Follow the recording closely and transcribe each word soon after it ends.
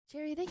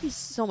Jerry, thank you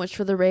so much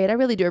for the raid. I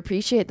really do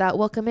appreciate that.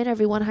 Welcome in,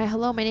 everyone. Hi,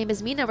 hello. My name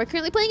is Mina. We're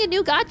currently playing a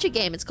new gacha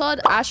game. It's called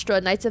ASTRA,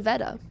 Knights of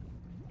Veda.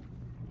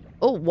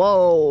 Oh,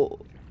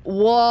 whoa.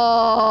 Whoa.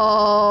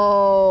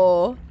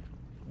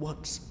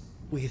 What's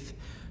with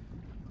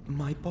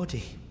my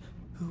body?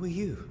 Who are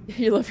you?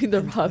 You're loving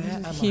the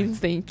Robin memes.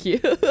 Thank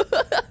you.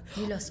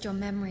 You lost your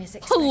memory as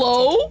expected.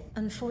 Hello?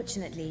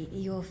 Unfortunately,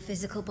 your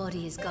physical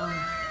body is gone.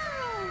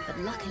 But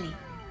luckily,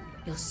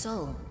 your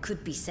soul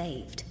could be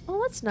saved.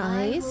 Oh, that's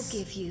nice. I will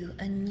give you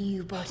a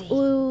new body.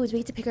 Ooh, do we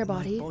get to pick our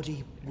body? My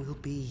body will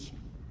be...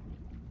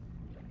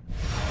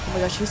 Oh my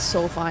gosh, she's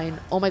so fine.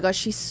 Oh my gosh,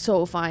 she's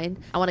so fine.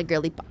 I want to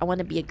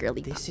be a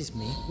girly. This is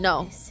me?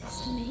 No. This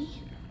is me.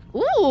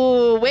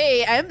 Ooh,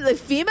 wait, I'm the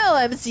female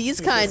MCs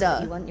This kind is what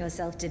you of. want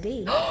yourself to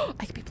be. I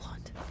could be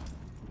blonde.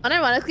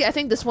 Unironically, I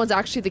think this one's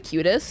actually the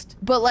cutest.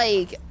 But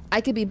like, I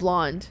could be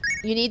blonde.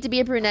 You need to be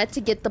a brunette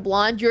to get the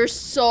blonde. You're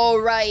so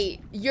right.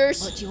 You're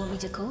What do you want me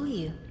to call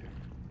you?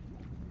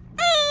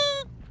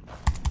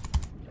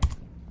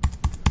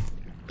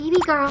 Baby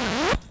girl.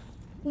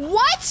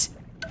 What?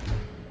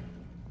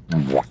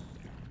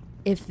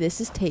 If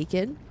this is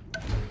taken...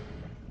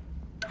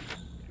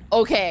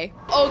 Okay.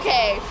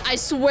 Okay. I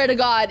swear to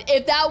God,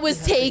 if that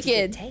was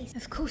taken...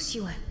 Of course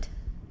you won't.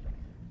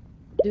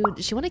 Dude,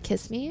 does she want to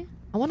kiss me?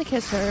 I want to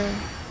kiss her.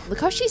 Look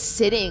how she's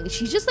sitting.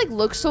 She just like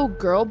looks so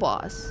girl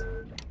boss.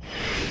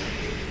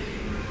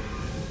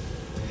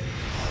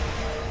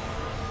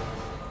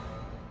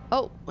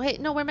 Oh, wait,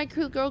 no, where'd my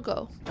cute girl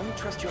go? Don't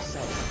trust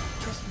yourself.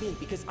 Trust me,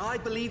 because I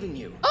believe in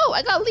you. Oh,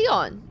 I got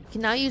Leon. You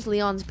can now use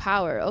Leon's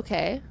power.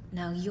 Okay.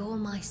 Now you're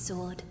my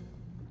sword.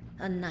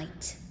 A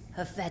knight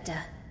of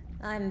Veda.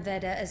 I'm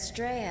Veda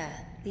ASTRA,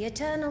 the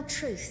eternal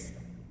truth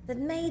that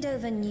made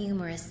over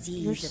numerous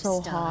seas You're of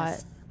so stars.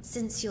 hot.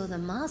 Since you're the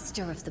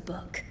master of the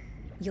book,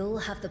 you'll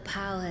have the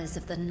powers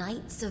of the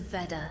Knights of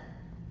Veda.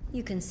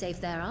 You can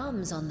save their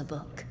arms on the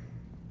book.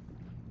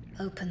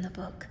 Open the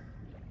book,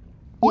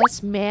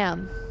 Yes,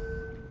 ma'am.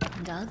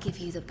 and I'll give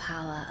you the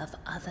power of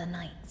other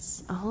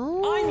knights.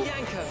 Oh. I'm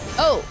Yanko.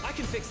 Oh. I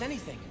can fix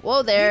anything.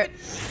 Whoa there.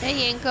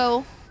 Hey,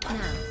 Yanko.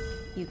 Now,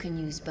 you can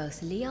use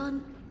both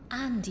Leon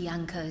and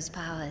Yanko's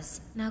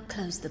powers. Now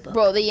close the book.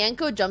 Bro, the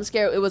Yanko jump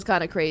scare, it was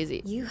kind of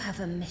crazy. You have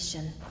a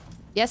mission.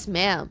 Yes,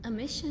 ma'am. A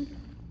mission?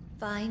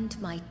 Find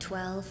my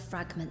 12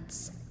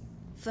 fragments.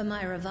 For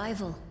my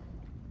revival.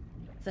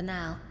 For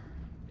now,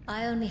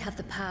 I only have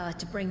the power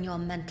to bring your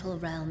mental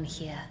realm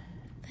here.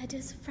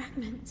 Veda's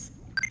fragments.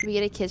 Do we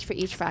get a kiss for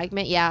each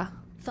fragment? Yeah.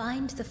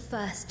 Find the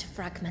first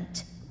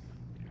fragment.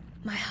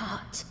 My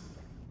heart.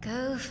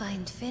 Go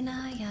find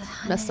Finna,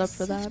 Johannes Messed up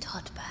for that. of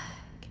Todberg.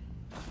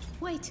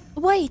 Wait.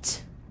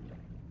 Wait.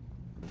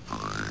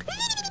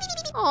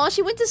 Oh,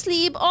 she went to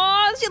sleep.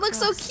 Oh, she looks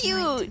so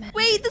cute.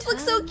 Wait, this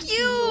looks so cute.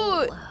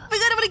 Oh my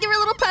God, I'm gonna give her a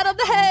little pat on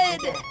the head.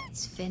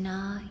 It's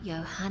Finna,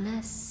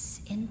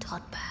 Johannes in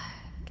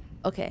Todberg.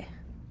 Okay,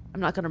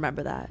 I'm not gonna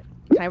remember that.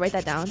 Can I write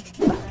that down?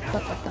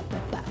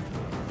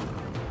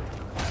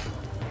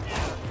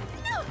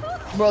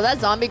 Bro, that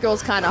zombie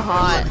girl's kind of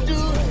hot.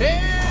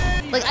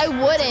 Like, I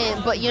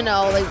wouldn't, but you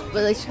know,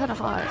 like she's kind of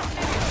hot.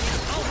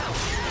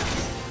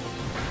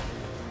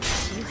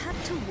 You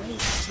have to wait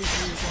to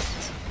use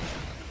it.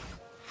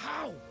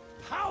 How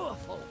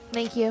powerful!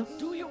 Thank you.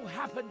 Do you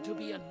happen to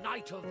be a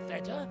knight of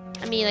Veda?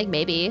 I mean, like,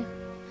 maybe.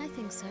 I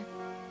think so.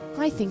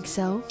 I think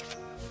so.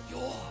 You're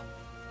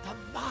the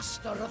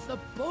master of the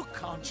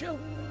book, aren't you?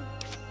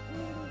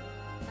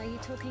 Are you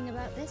talking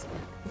about this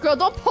book? Girl,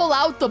 don't pull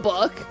out the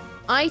book.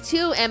 I,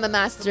 too, am a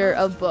master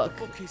of book.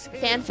 The book is here.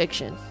 Fan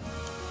fiction.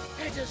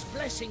 Veda's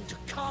blessing to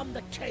calm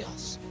the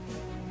chaos.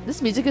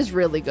 This music is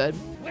really good.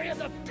 We're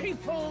the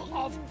people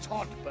of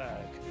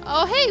Todberg.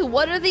 Oh, hey,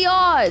 what are the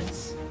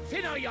odds?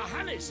 Finna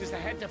Johannes is the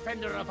head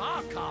defender of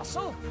our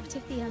castle. What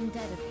if the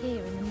undead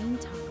appear in the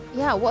meantime?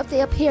 Yeah, what if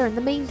they appear in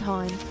the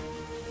meantime?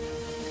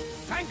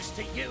 Thanks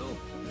to you,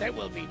 there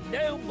will be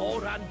no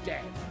more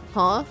undead.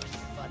 Huh?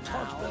 But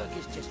Todberg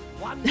is just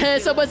one.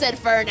 Someone said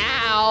for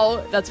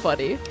now. That's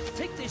funny.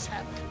 Take this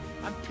hammer,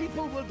 and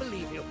people will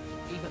believe you,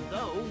 even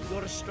though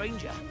you're a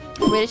stranger.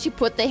 Where did she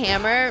put the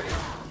hammer?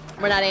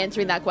 We're not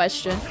answering that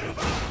question.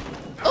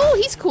 Oh,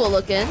 he's cool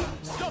looking.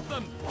 Stop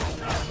them!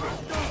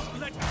 Don't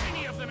let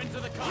any of them into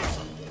the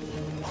castle.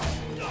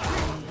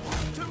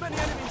 Too many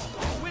enemies.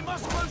 We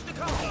must close the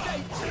castle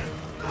gates.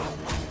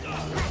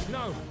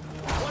 No,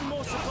 one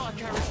more supply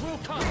carriage will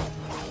come.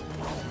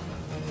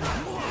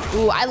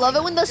 Ooh, I love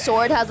it when the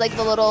sword has like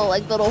the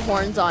little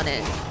horns on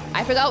it.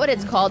 I forgot what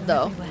it's called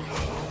though.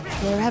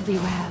 They're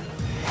everywhere.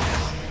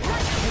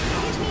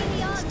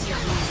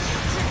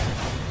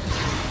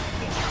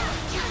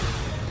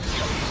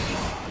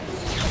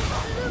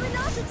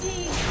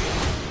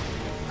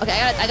 Okay,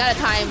 I got a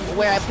time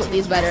where I put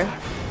these better.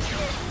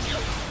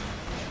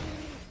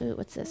 Ooh,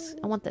 what's this?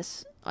 I want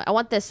this. I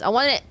want this. I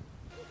want it.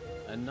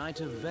 A knight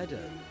of Veda.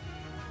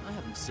 I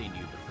haven't seen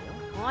you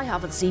before. I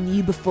haven't seen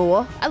you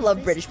before. I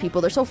love British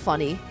people. They're so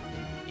funny.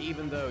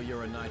 Even though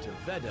you're a knight of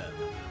Veda,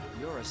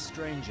 you're a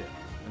stranger,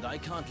 and I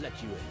can't let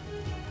you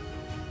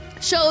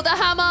in. Show the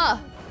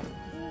hammer!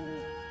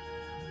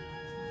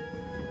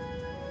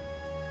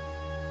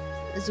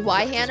 This is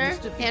Y-hander?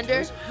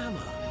 Hander? Hammer.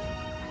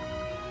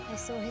 I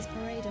saw his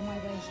parade on my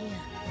way here.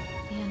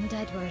 The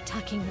undead were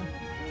attacking them.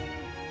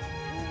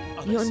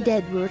 The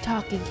undead, we were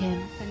talking,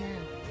 Kim. For now,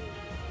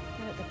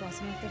 they're at the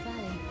bottom of the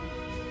valley.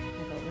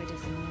 I got rid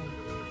of them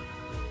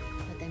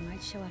all. But they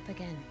might show up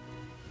again.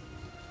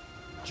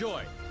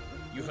 Joy,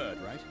 you heard,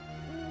 right?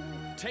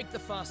 Take the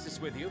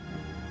fastest with you.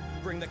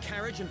 Bring the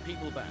carriage and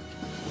people back.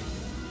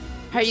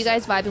 How are you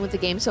guys vibing with the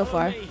game so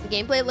far? The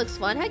gameplay looks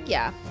fun? Heck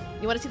yeah.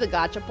 You want to see the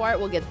gacha part?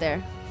 We'll get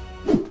there.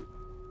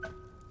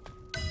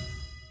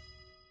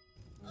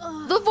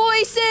 The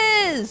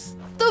voices!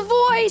 The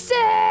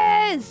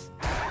voices!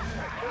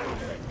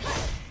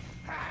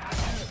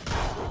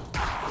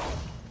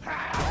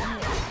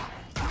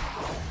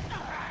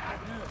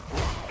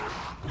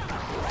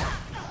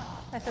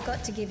 I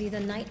forgot to give you the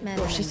nightmare.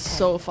 Bro, she's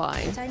so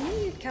fine. But I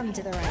knew you'd come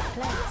to the right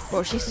place.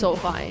 Bro, she's so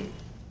fine.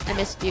 I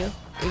missed you.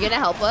 You're gonna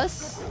help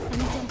us?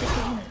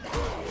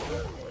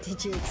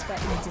 Did you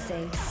expect me to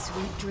say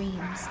sweet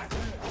dreams?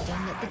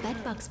 Don't let the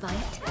bedbugs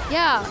bite.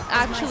 Yeah,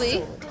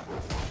 actually.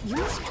 You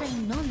must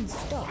train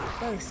non-stop,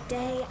 both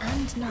day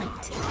and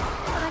night. But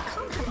I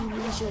can't have you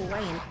lose your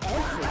way in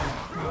every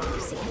nightmare,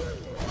 you see.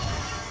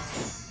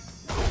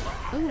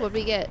 Ooh, what'd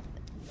we get?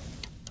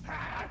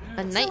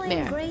 A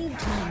nightmare. So I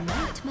engraved my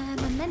nightmare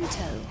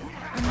memento,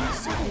 and you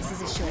said this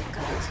is a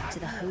shortcut to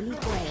the Holy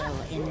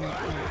Grail in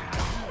nightmare.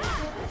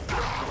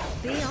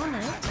 Be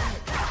honored.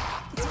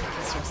 It's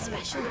because you're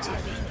special to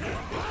me.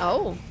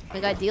 Oh, my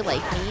god, do you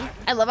like me?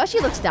 I love how she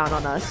looks down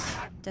on us.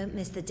 Don't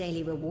miss the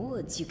daily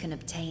rewards you can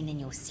obtain in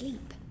your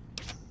sleep.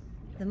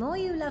 The more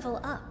you level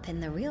up in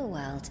the real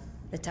world,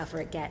 the tougher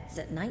it gets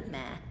at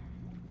nightmare,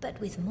 but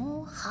with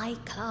more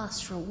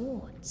high-class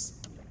rewards.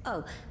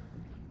 Oh,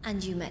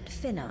 and you met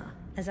Finnar,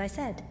 as I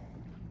said.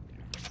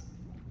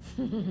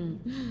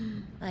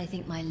 I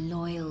think my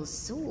loyal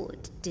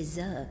sword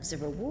deserves a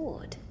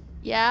reward.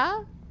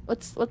 Yeah?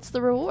 What's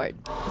the reward?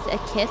 Is it a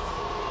kith?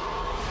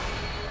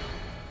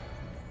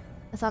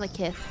 That's not a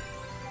kith.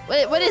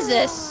 What is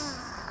this?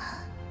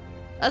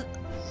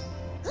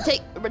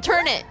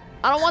 Return it.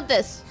 I don't want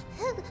this.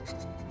 Who the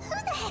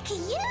heck are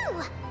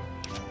you?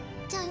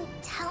 Don't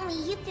tell me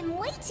you've been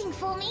waiting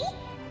for me.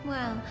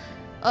 Well,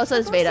 Oh, so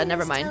it's Veda.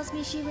 Never mind. Tells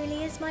me she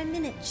really is my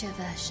miniature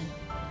version.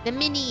 The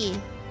mini.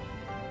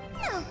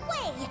 No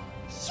way.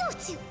 You're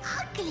too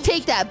ugly.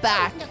 Take that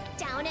back. Don't look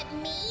down at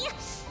me.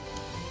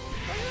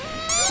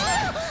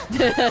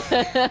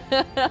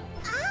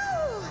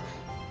 Ow!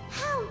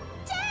 How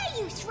dare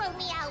you throw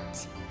me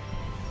out?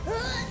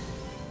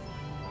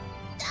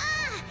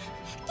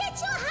 Get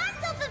your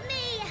hands off of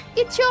me!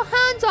 Get your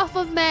hands off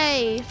of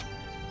me.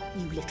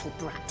 You little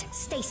brat,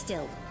 stay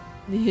still.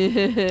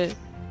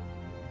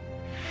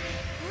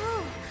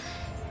 Oh.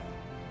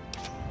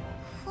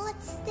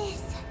 What's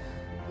this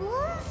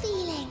warm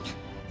feeling?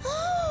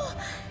 Oh,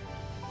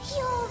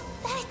 you're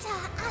Veda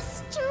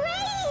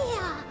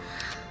ASTRA!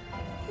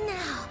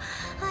 Now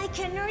I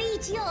can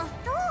read your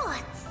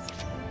thoughts.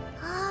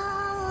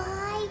 Oh,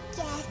 I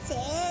get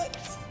it.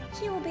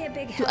 She will be a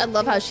big help. Dude, I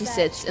love to how your she search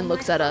sits for and my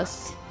looks at heart.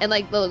 us. And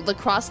like the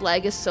cross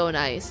leg is so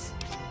nice.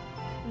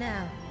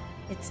 Now,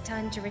 it's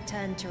time to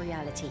return to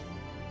reality.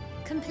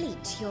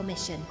 Complete your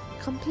mission.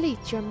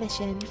 Complete your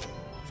mission.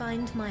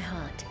 Find my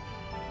heart.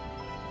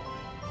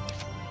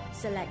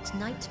 Select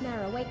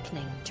Nightmare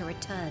Awakening to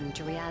return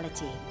to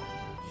reality.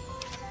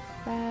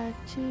 Back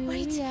to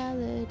Wait.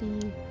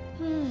 reality.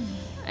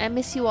 I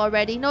miss you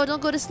already. No,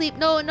 don't go to sleep.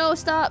 No, no,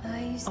 stop.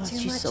 I used Oh, too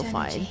she's much so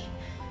fine. energy.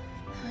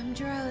 I'm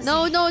drowsy.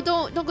 No, no,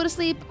 don't go to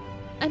sleep.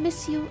 I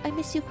miss you. I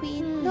miss you,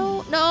 Queen.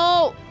 No,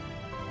 no.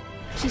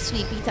 She's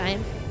sleepy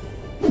time.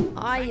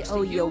 I Thanks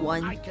owe to you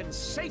one. I can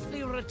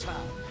safely return.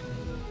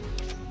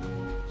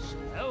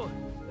 So,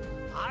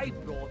 I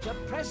brought a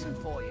present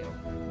for you.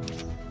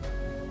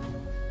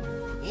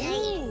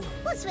 Hey,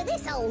 what's with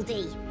this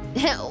oldie?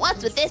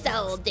 What's with this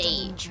oldie?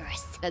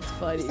 Dangerous. That's He's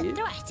funny. a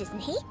threat, isn't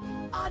he?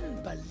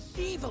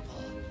 Unbelievable.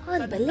 The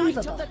night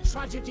Unbelievable. of the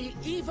tragedy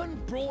even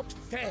brought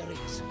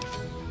fairies.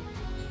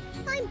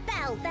 I'm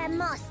Belle, their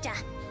master.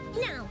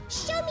 Now,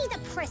 show me the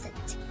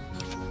present.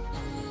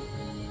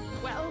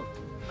 Well,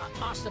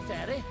 Master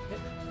Fairy,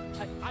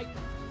 I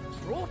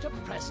brought a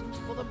present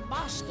for the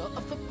master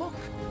of the book.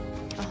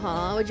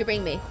 Uh-huh. What'd you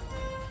bring me?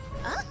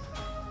 Huh?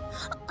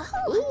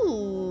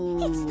 Oh,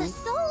 Ooh. it's the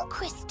soul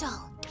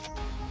crystal.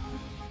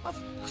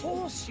 Of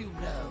course you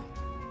know.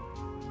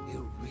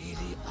 You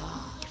really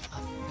are a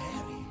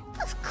fairy.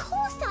 Of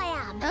course I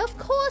am. Of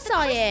course The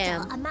I crystal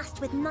am.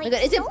 amassed with Oh night my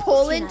god, is it souls,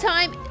 poll-in you know.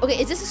 time? Okay,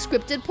 is this a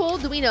scripted poll?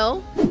 Do we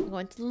know? I'm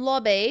going to the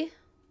lobby.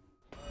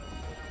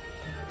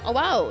 Oh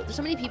wow, there's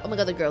so many people. Oh my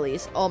god, the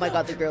girlies. Oh my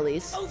god, the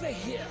girlies. Over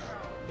here.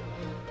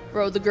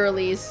 Bro, the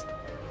girlies.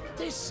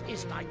 This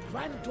is my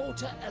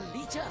granddaughter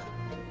Alita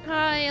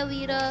Hi,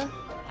 Alita.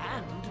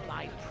 and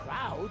my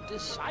proud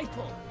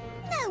disciple.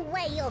 No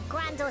way your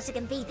granddaughter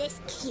can be this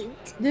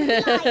cute.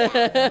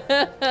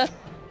 Liar.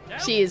 No,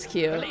 She is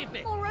cute. Believe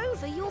me.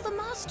 Moreover, you're the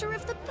master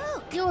of the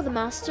book. You're the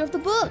master of the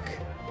book.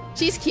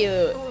 She's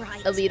cute. All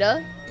right.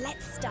 Alita.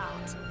 Let's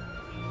start.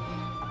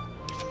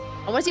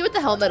 I want to see with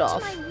the helmet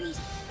off.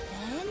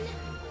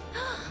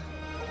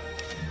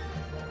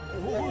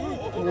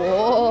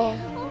 Whoa.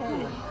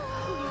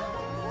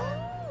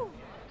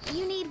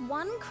 You need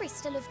 1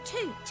 crystal of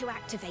 2 to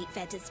activate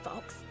Veda's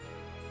fox.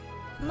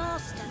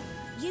 Master,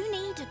 you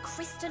need a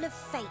crystal of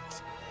fate.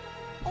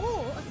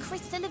 Or a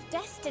crystal of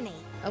destiny.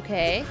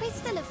 Okay. The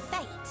crystal of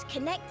fate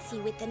connects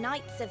you with the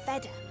Knights of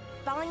Veda,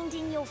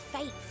 binding your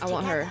fates together. I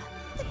want her.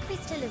 The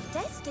crystal of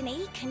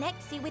destiny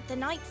connects you with the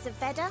Knights of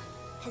Veda,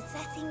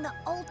 possessing the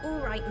old...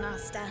 Alright,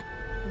 Master.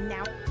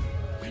 Now...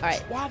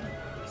 Alright.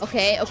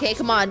 Okay, okay,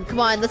 come on,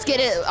 let's get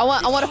it. I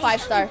want a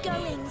 5-star.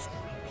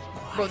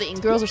 Bro, the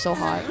girls are so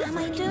hot. Am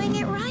I doing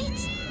it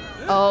right?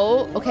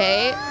 Oh,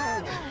 okay.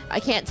 I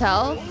can't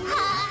tell.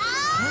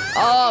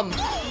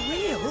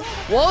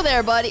 Whoa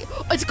there, buddy.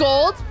 It's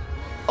gold.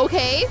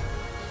 Okay.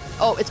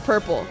 Oh, it's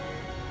purple.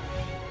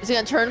 Is it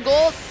gonna turn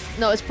gold?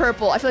 No, it's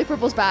purple. I feel like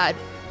purple's bad.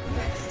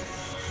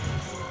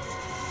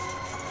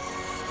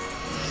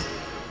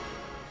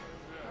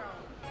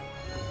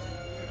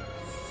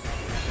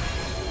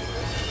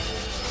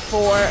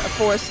 A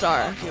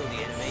 4-star. Kill the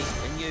enemy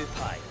and you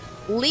pay.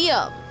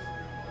 Liam.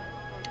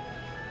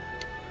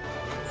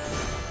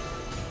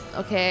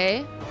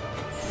 Okay.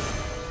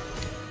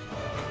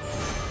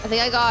 I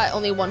think I got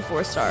only 1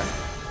 4-star.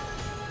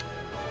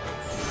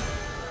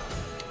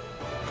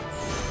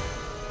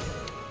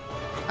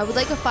 I would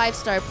like a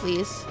 5-star,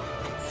 please.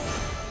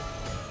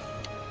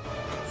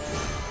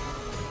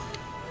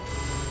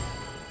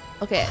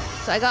 Okay,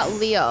 so I got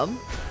Liam.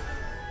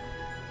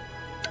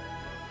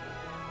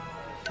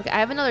 Okay, I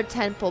have another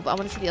 10 pull, but I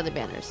want to see the other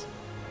banners.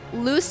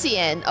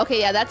 Lucian. Okay,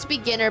 yeah, that's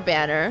beginner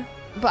banner.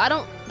 But I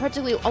don't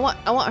particularly... I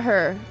want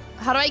her.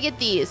 How do I get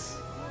these?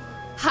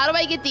 How do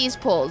I get these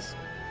pulls?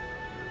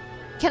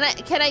 Can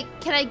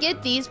I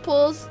get these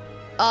pulls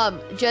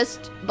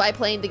just by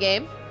playing the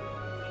game?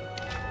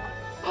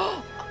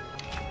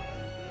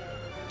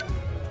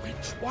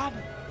 Which one?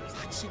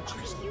 That's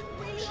interesting.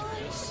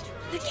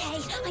 Okay,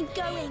 I'm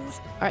going.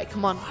 All right,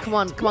 come on,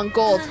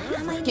 gold.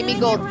 Give me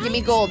gold, give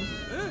me gold.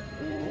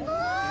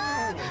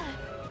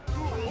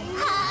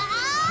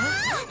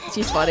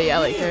 She's funny, I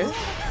like her.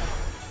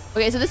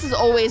 Okay, so this is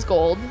always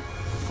gold.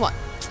 Come on.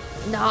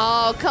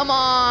 No, come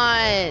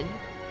on.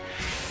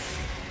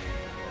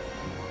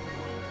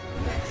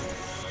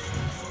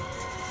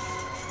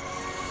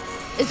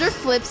 Is there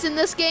flips in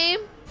this game?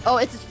 Oh,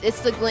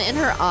 it's the glint in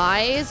her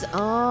eyes. Oh.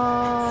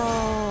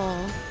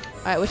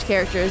 All right, which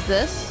character is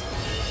this?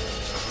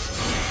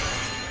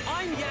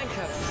 I'm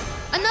Yanko.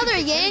 Another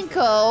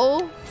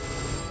Yanko?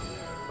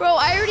 Bro,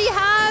 I already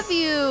have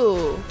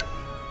you.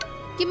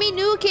 Give me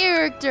new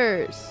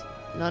characters.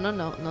 No.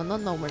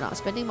 We're not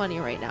spending money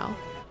right now.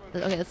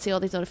 Okay, let's see all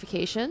these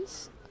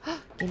notifications.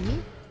 Give me.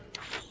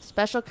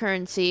 Special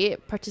currency.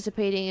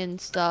 Participating in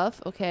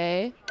stuff.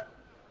 Okay.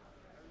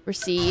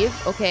 Receive.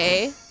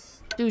 Okay.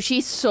 Dude,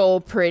 she's so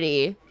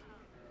pretty.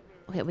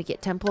 Okay, we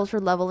get 10 pulls for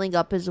leveling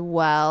up as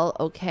well.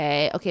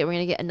 Okay. Okay, we're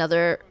gonna get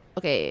another...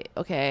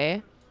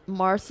 Okay.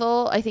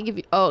 Marthel. I think if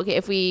you... Oh, okay.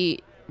 If we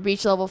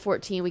reach level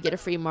 14, we get a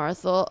free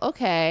Marthel.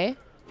 Okay.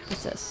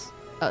 What's this?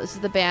 Oh, this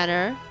is the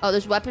banner. Oh,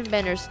 there's weapon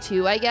banners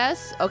too, I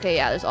guess. Okay,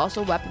 yeah, there's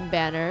also weapon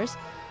banners.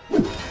 You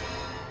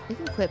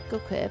can equip, go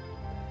equip.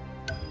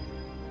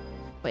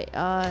 Wait,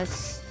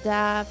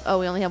 staff. Oh,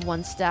 we only have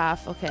 1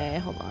 staff. Okay,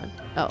 hold on.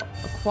 Oh,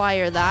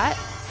 acquire that.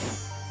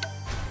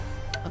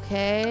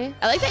 Okay.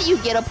 I like that you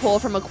get a pull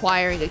from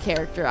acquiring a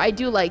character. I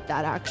do like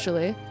that,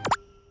 actually.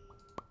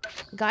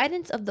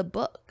 Guidance of the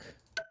book.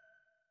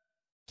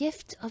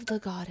 Gift of the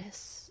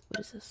goddess.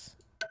 What is this?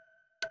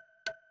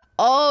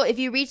 Oh, if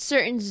you reach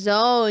certain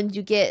zones,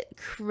 you get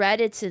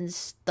credits and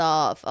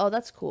stuff. Oh,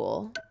 that's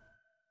cool.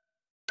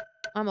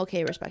 I'm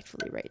okay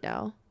respectfully right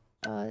now.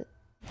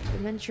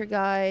 Adventure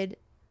guide.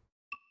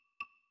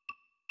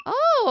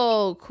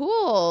 Oh,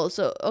 cool.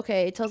 So,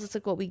 okay, it tells us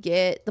like what we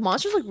get. The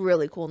monsters look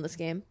really cool in this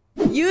game.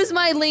 Use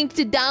my link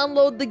to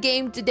download the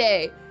game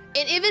today.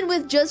 And even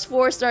with just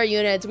 4-star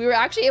units, we were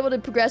actually able to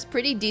progress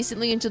pretty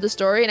decently into the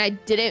story, and I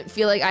didn't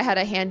feel like I had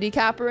a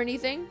handicap or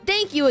anything.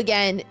 Thank you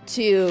again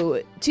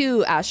to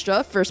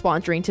ASTRA for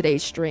sponsoring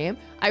today's stream.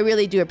 I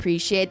really do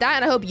appreciate that,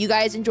 and I hope you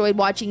guys enjoyed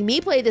watching me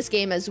play this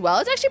game as well.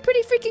 It's actually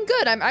pretty freaking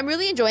good. I'm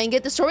really enjoying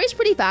it. The story is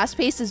pretty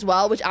fast-paced as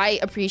well, which I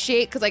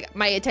appreciate because like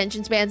my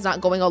attention span's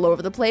not going all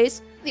over the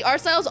place. The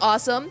art style is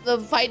awesome. The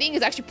fighting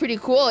is actually pretty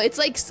cool. It's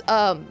like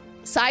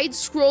side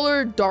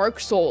scroller Dark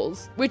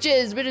Souls, which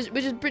is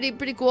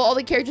pretty cool. All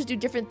the characters do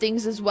different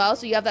things as well,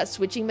 so you have that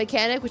switching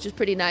mechanic, which is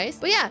pretty nice.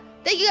 But yeah,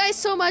 thank you guys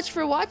so much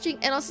for watching,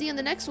 and I'll see you in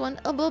the next one.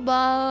 Bye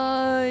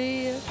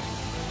bye.